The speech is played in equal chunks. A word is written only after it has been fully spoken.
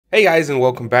Hey guys, and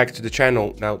welcome back to the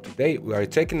channel. Now today we are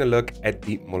taking a look at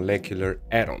the molecular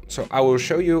add-on. So I will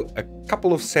show you a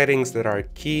couple of settings that are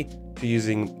key to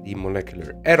using the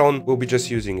molecular add-on. We'll be just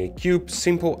using a cube,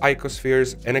 simple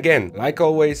icospheres, and again, like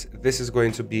always, this is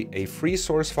going to be a free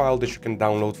source file that you can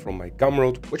download from my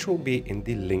Gumroad, which will be in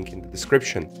the link in the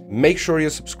description. Make sure you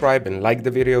subscribe and like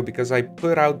the video because I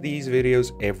put out these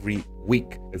videos every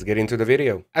week. Let's get into the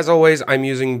video. As always, I'm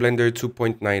using Blender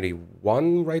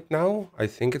 2.91 right now. I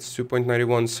think it's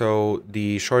 2.91, so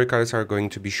the shortcuts are going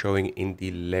to be showing in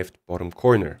the left bottom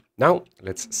corner. Now,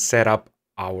 let's set up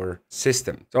our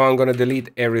system. So I'm going to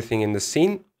delete everything in the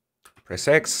scene. Press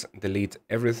X, delete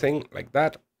everything like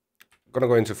that. I'm going to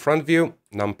go into front view,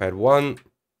 numpad 1,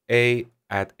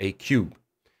 add a cube.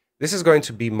 This is going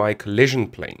to be my collision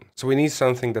plane. So we need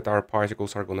something that our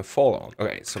particles are going to fall on.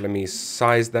 Okay, so let me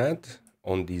size that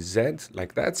on the Z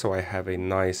like that. So I have a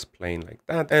nice plane like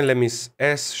that. And let me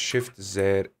S, Shift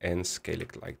Z and scale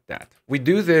it like that. We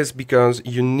do this because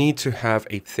you need to have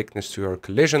a thickness to your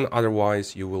collision.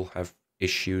 Otherwise, you will have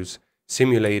issues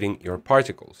simulating your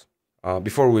particles.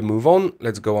 Before we move on,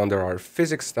 let's go under our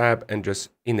physics tab and just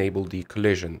enable the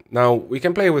collision. Now we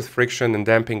can play with friction and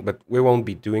damping, but we won't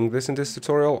be doing this in this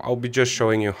tutorial. I'll be just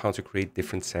showing you how to create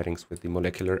different settings with the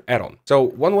molecular add-on. So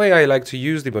one way I like to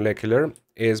use the molecular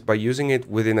is by using it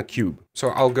within a cube. So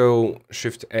I'll go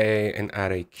Shift A and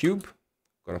add a cube.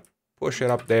 I'm gonna push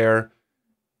it up there,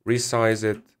 resize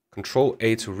it, Control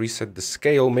A to reset the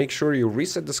scale. Make sure you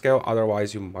reset the scale,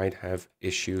 otherwise you might have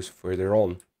issues further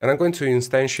on. And I'm going to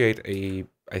instantiate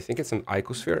I think it's an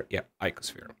icosphere. Yeah,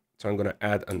 icosphere. So I'm going to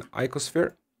add an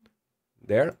icosphere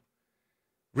there.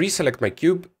 Reselect my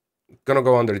cube. Going to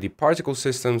go under the particle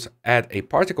systems, add a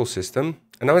particle system.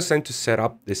 And now it's time to set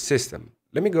up this system.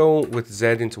 Let me go with Z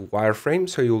into wireframe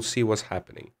so you'll see what's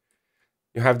happening.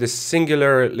 You have this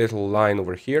singular little line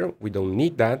over here. We don't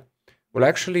need that. We'll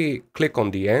actually click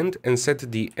on the end and set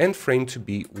the end frame to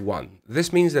be 1.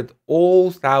 This means that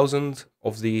all thousands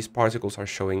of these particles are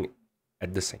showing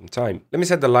at the same time. Let me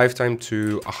set the lifetime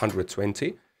to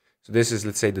 120. So this is,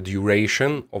 let's say, the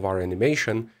duration of our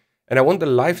animation. And I want the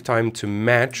lifetime to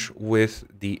match with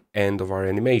the end of our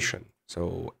animation.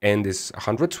 So end is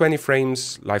 120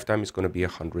 frames, lifetime is going to be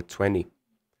 120.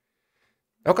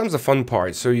 Now comes the fun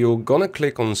part. So you're going to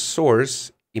click on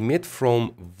source, emit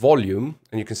from volume,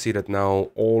 and you can see that now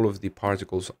all of the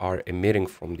particles are emitting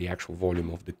from the actual volume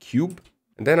of the cube.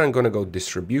 And then I'm going to go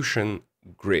distribution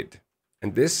grid,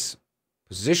 and this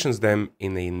positions them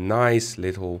in a nice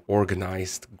little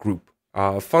organized group.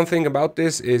 Fun thing about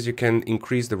this is you can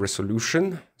increase the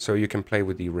resolution, so you can play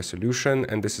with the resolution,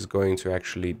 and this is going to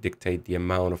actually dictate the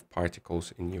amount of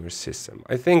particles in your system.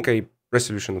 I think a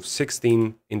resolution of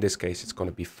 16, in this case, it's going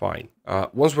to be fine.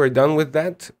 Once we're done with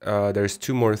that, there's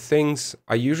two more things.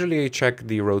 I usually check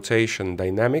the rotation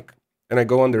dynamic, and I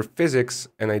go under physics,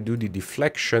 and I do the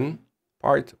deflection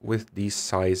part with the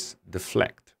size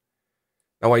deflect.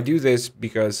 Now I do this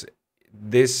because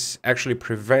this actually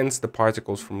prevents the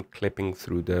particles from clipping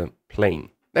through the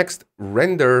plane. Next,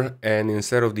 render, and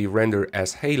instead of the render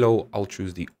as halo, I'll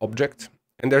choose the object.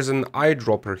 And there's an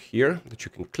eyedropper here that you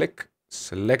can click.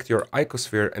 Select your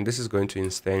icosphere, and this is going to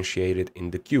instantiate it in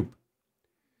the cube.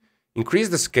 Increase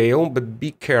the scale, but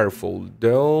be careful.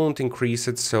 Don't increase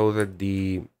it so that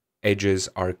the edges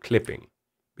are clipping,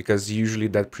 because usually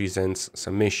that presents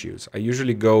some issues. I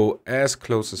usually go as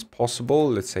close as possible,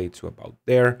 let's say to about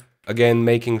there. Again,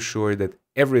 making sure that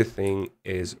everything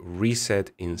is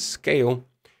reset in scale.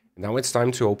 Now it's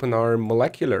time to open our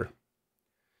molecular.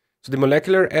 So the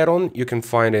molecular add-on, you can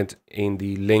find it in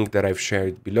the link that I've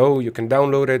shared below. You can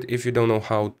download it. If you don't know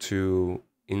how to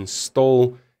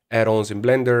install add-ons in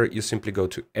Blender, you simply go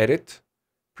to Edit,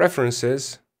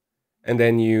 Preferences, and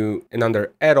then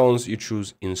under Add-ons, you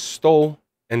choose Install,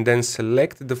 and then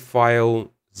select the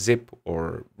file, zip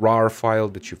or RAR file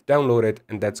that you've downloaded,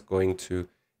 and that's going to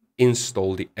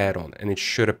install the add-on, and it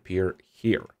should appear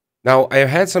here. Now, I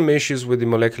had some issues with the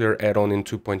molecular add-on in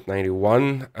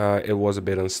 2.91. It was a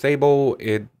bit unstable.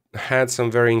 It had some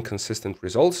very inconsistent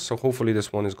results. So hopefully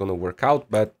this one is going to work out.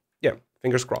 But yeah,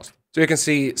 fingers crossed. So you can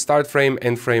see start frame,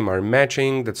 end frame are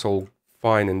matching. That's all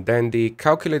fine and dandy.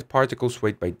 Calculate particles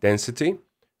weight by density.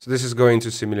 So this is going to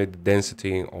simulate the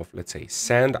density of, let's say,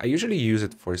 sand. I usually use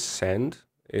it for sand.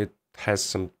 It has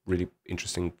some really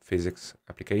interesting physics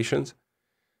applications.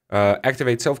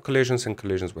 Activate self-collisions and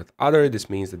collisions with other. This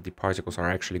means that the particles are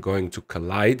actually going to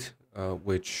collide,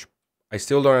 which I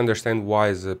still don't understand why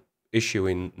is an issue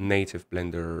in native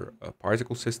Blender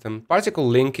particle system. Particle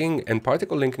linking and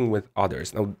particle linking with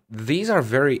others. Now, these are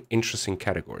very interesting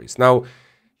categories. Now,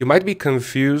 You might be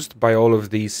confused by all of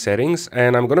these settings,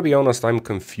 and I'm going to be honest, I'm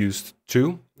confused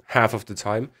too, half of the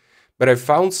time, but I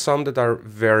found some that are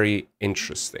very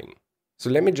interesting. So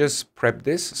let me just prep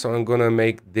this. So I'm going to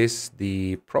make this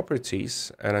the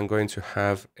properties, and I'm going to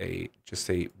have just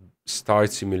a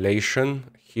start simulation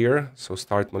here. So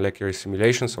start molecular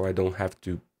simulation, so I don't have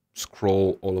to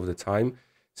scroll all of the time,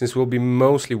 since we'll be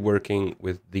mostly working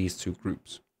with these two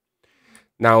groups.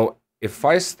 Now, if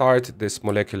I start this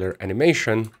molecular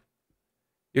animation,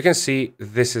 you can see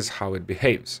this is how it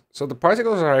behaves. So the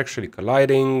particles are actually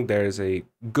colliding. There's a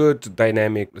good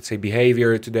dynamic, let's say,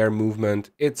 behavior to their movement.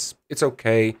 It's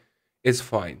okay. It's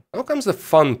fine. Now comes the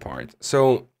fun part.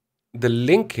 So the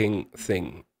linking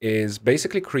thing is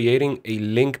basically creating a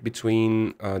link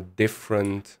between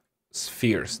different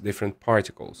spheres, different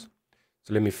particles.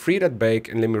 So let me free that bake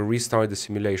and let me restart the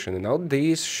simulation. And now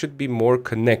these should be more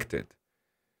connected.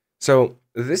 So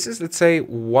this is, let's say,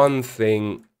 one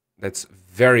thing that's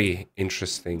very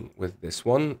interesting with this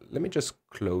one. Let me just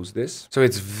close this. So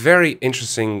it's very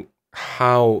interesting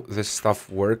how this stuff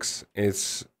works.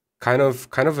 It's kind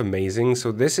of amazing.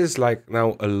 So this is like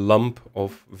now a lump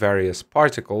of various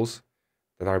particles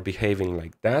that are behaving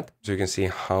like that. So you can see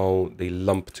how they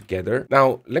lump together.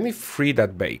 Now let me free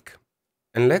that bake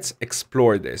and let's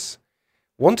explore this.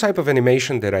 One type of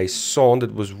animation that I saw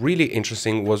that was really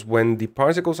interesting was when the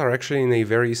particles are actually in a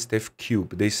very stiff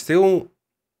cube. They still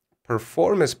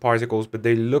perform as particles, but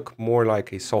they look more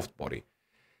like a soft body.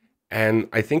 And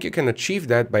I think you can achieve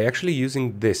that by actually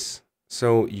using this.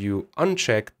 So you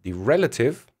uncheck the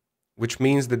relative, which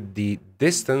means that the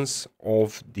distance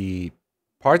of the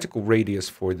particle radius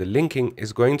for the linking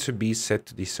is going to be set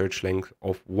to the search length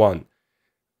of 1.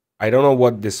 I don't know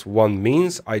what this 1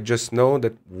 means. I just know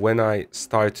that when I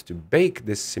start to bake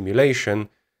this simulation,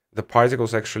 the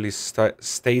particles actually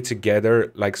stay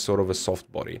together like sort of a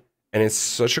soft body. And it's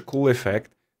such a cool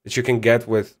effect that you can get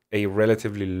with a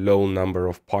relatively low number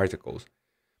of particles.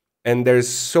 And there's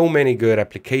so many good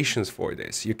applications for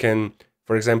this. You can,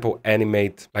 for example,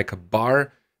 animate like a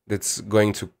bar that's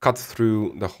going to cut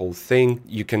through the whole thing.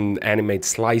 You can animate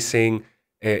slicing.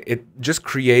 It just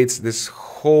creates this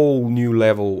whole new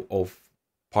level of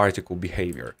particle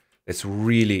behavior. That's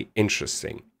really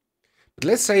interesting. But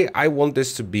let's say I want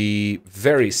this to be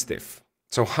very stiff.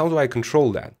 So how do I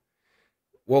control that?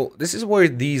 Well, this is where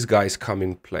these guys come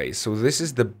in play. So this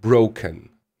is the broken.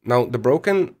 Now, the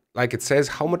broken, like it says,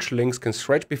 how much links can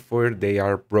stretch before they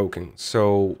are broken.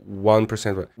 So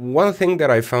 1%. One thing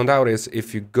that I found out is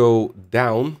if you go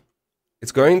down,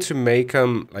 it's going to make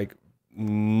them like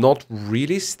not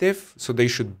really stiff. So they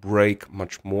should break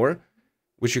much more,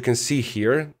 which you can see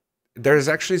here. There's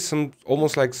actually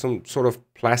almost like some sort of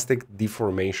plastic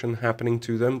deformation happening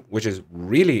to them, which is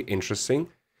really interesting.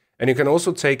 And you can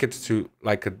also take it to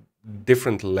like a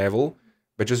different level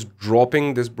by just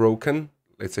dropping this broken,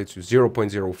 let's say to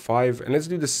 0.05. And let's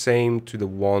do the same to the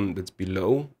one that's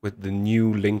below with the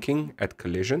new linking at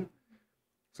collision.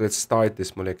 So let's start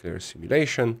this molecular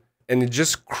simulation. And it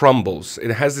just crumbles.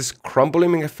 It has this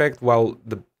crumbling effect while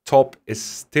the top is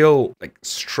still like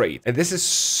straight. And this is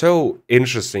so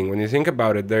interesting when you think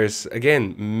about it. There's,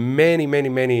 again,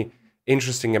 many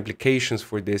interesting applications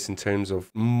for this in terms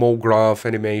of MoGraph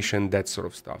animation, that sort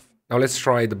of stuff. Now let's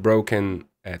try the broken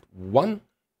at 1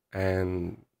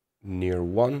 and near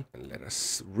 1. And let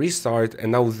us restart.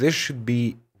 And now this should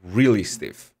be really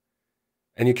stiff.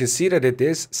 And you can see that it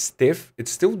is stiff. It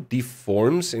still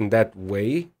deforms in that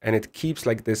way. And it keeps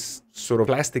like this sort of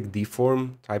plastic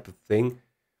deform type of thing.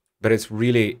 But it's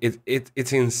really,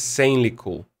 it's insanely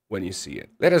cool when you see it.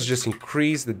 Let us just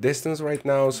increase the distance right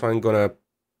now. So I'm going to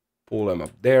pull them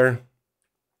up there,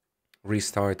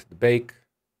 restart the bake.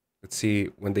 Let's see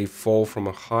when they fall from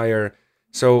a higher.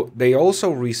 So they also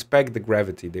respect the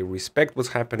gravity. They respect what's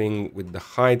happening with the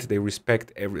height. They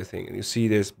respect everything. And you see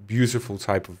this beautiful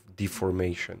type of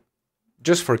deformation.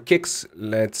 Just for kicks,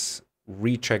 let's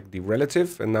recheck the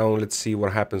relative. And now let's see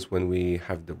what happens when we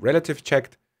have the relative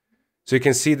checked. So you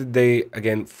can see that they,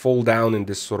 again, fall down in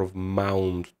this sort of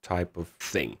mound type of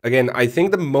thing. Again, I think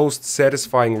the most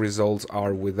satisfying results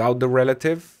are without the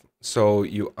relative. So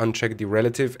you uncheck the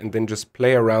relative and then just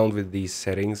play around with these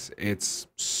settings. It's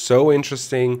so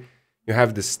interesting. You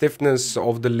have the stiffness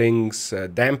of the links,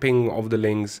 damping of the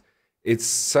links. It's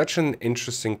such an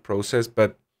interesting process,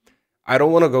 but I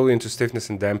don't want to go into stiffness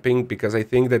and damping because I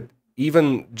think that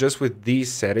even just with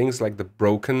these settings, like the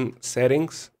broken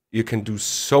settings, you can do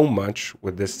so much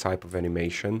with this type of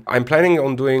animation. I'm planning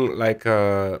on doing like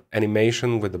a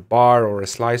animation with a bar or a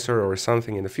slicer or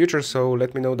something in the future. So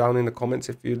let me know down in the comments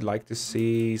if you'd like to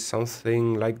see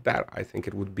something like that. I think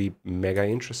it would be mega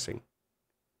interesting.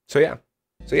 So yeah,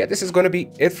 So yeah, this is going to be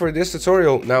it for this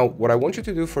tutorial. Now, what I want you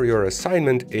to do for your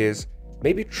assignment is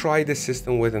maybe try the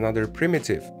system with another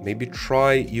primitive. Maybe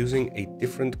try using a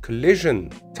different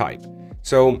collision type.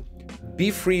 So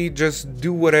be free, just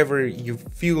do whatever you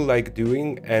feel like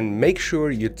doing, and make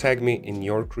sure you tag me in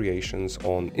your creations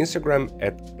on Instagram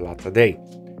 @plataday.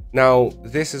 Now,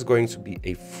 this is going to be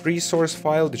a free source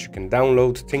file that you can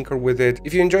download, tinker with it.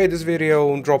 If you enjoyed this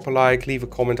video, drop a like, leave a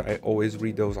comment. I always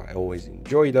read those, I always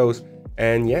enjoy those.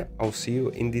 And yeah, I'll see you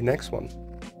in the next one.